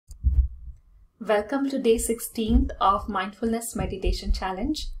Welcome to day 16th of Mindfulness Meditation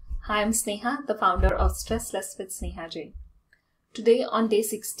Challenge. Hi, I'm Sneha, the founder of Stress Less with Sneha J. Today on day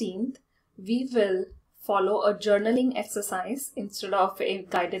 16th, we will follow a journaling exercise instead of a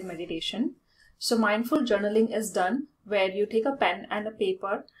guided meditation. So mindful journaling is done where you take a pen and a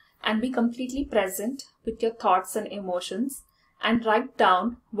paper and be completely present with your thoughts and emotions and write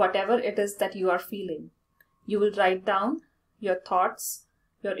down whatever it is that you are feeling. You will write down your thoughts,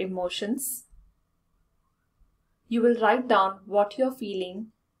 your emotions. You will write down what you're feeling,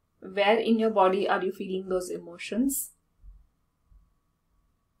 where in your body are you feeling those emotions.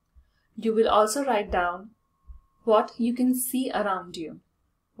 You will also write down what you can see around you,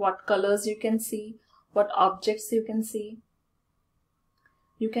 what colors you can see, what objects you can see.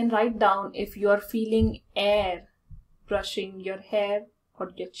 You can write down if you are feeling air brushing your hair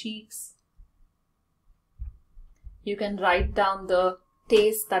or your cheeks. You can write down the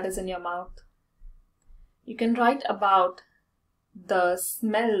taste that is in your mouth. You can write about the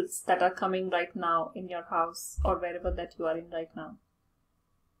smells that are coming right now in your house or wherever that you are in right now.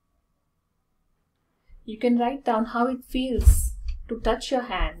 You can write down how it feels to touch your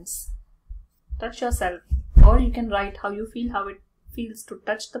hands, touch yourself, or you can write how you feel, how it feels to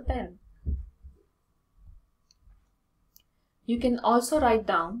touch the pen. You can also write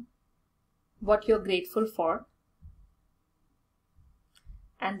down what you're grateful for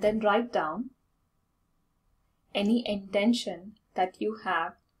and then write down any intention that you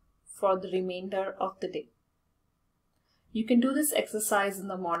have for the remainder of the day. You can do this exercise in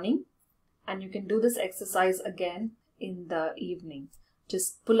the morning and you can do this exercise again in the evening.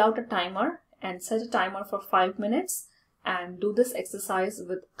 Just pull out a timer and set a timer for 5 minutes and do this exercise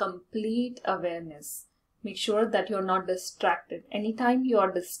with complete awareness. Make sure that you're not distracted. Anytime you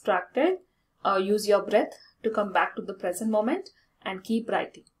are distracted, use your breath to come back to the present moment and keep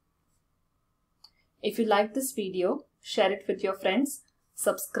writing. If you like this video, share it with your friends,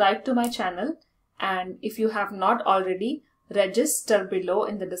 subscribe to my channel, and if you have not already, register below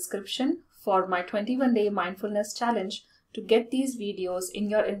in the description for my 21-day mindfulness challenge to get these videos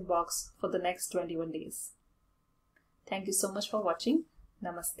in your inbox for the next 21 days. Thank you so much for watching.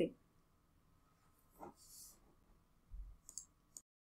 Namaste.